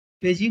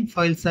Paging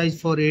file size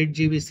for 8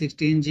 GB,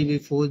 16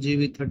 GB, 4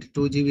 GB,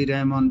 32 GB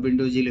RAM on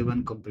Windows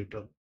 11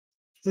 computer.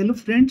 Hello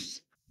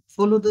friends,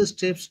 follow the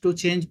steps to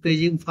change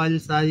paging file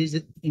size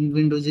in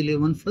Windows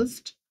 11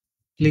 first.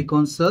 Click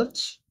on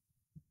search,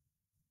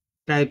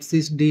 type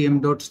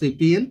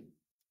sysdm.cpl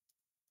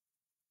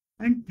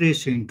and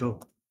press enter.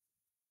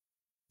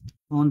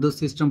 On the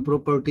system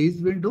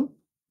properties window,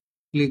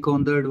 click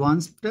on the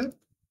advanced tab.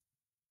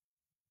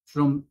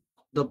 From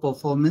the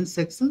performance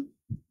section,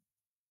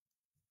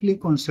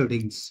 click on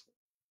settings.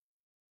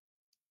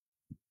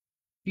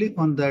 Click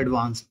on the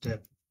advanced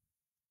tab.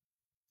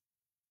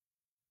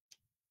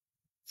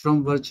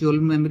 From virtual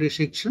memory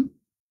section,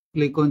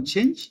 click on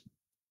change.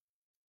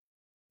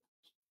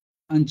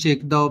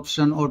 Uncheck the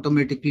option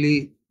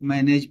automatically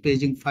manage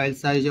paging file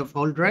size of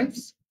all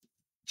drives.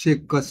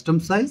 Check custom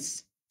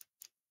size.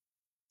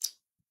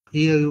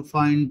 Here you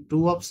find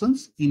two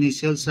options,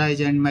 initial size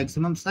and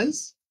maximum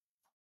size.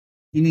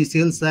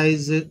 Initial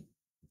size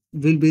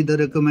will be the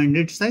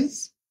recommended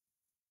size.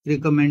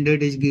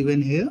 Recommended is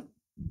given here,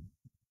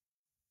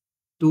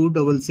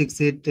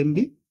 2668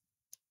 MB.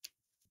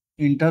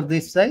 Enter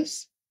this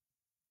size.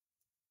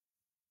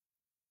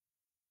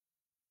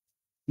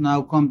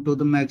 Now come to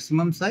the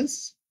maximum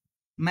size.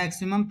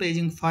 Maximum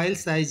paging file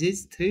size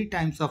is 3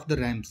 times of the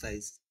RAM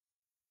size.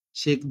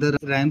 Check the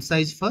RAM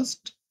size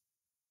first.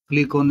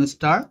 Click on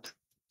Start,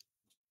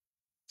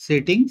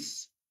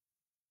 Settings,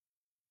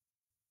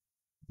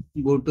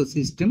 go to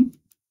System,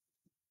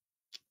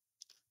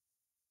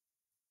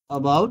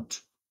 About.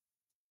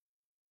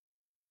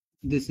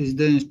 This is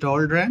the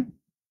installed RAM.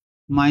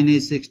 Mine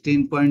is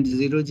 16.0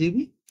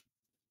 GB.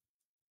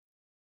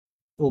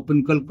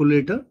 Open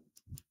calculator.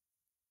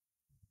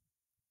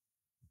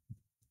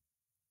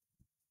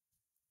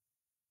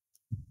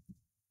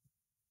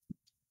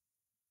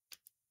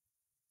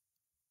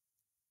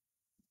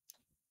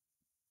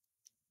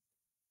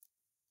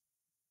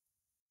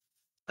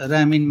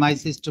 RAM in my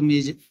system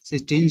is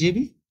 16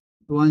 GB.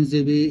 1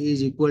 GB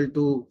is equal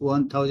to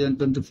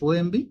 1024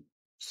 MB.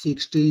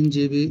 16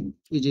 GB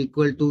is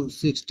equal to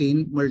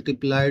 16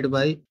 multiplied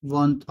by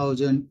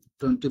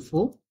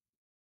 1024.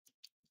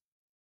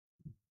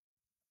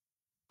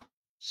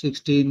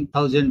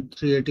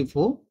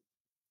 16,384.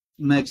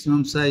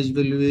 Maximum size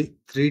will be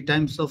 3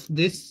 times of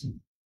this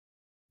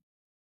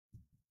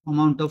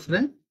amount of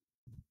RAM.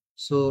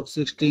 So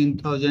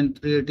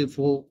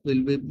 16,384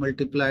 will be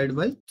multiplied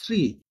by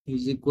 3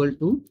 is equal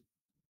to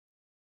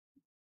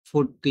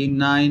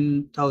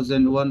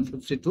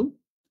 49,152.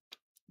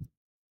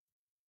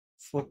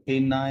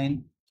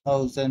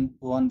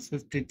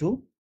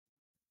 49,152.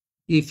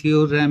 If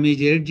your RAM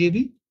is 8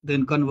 GB,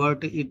 then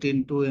convert it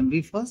into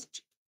MB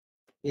first.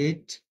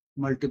 8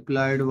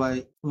 multiplied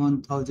by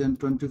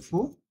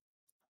 1024.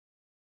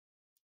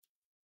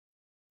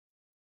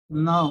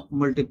 Now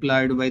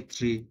multiplied by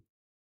 3.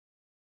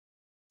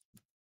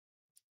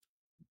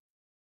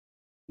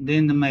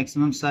 Then the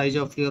maximum size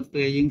of your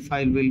paging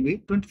file will be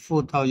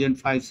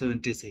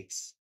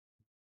 24,576.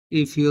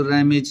 If your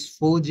RAM is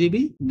 4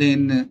 GB,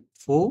 then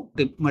 4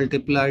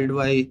 multiplied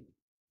by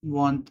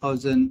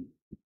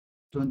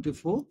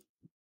 1024.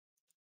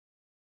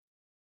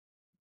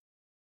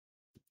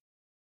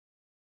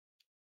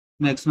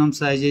 Maximum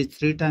size is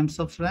 3 times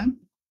of RAM.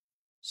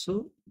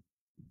 So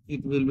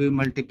it will be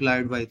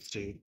multiplied by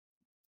 3.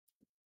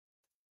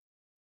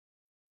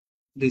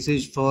 This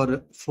is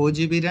for 4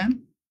 GB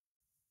RAM.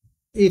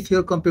 If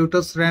your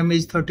computer's RAM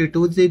is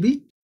 32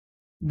 GB,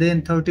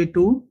 then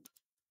 32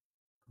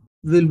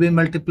 will be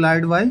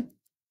multiplied by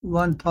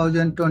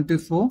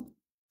 1024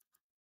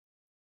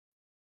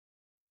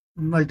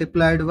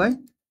 multiplied by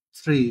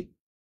 3.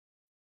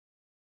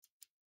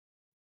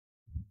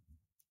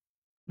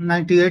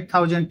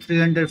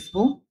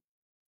 98,304.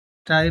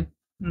 Type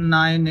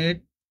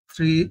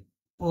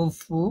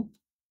 98304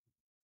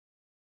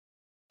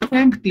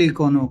 and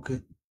click on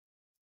OK.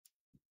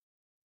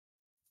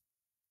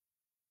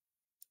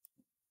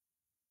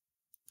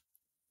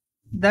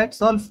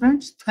 That's all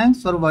friends.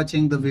 Thanks for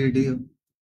watching the video.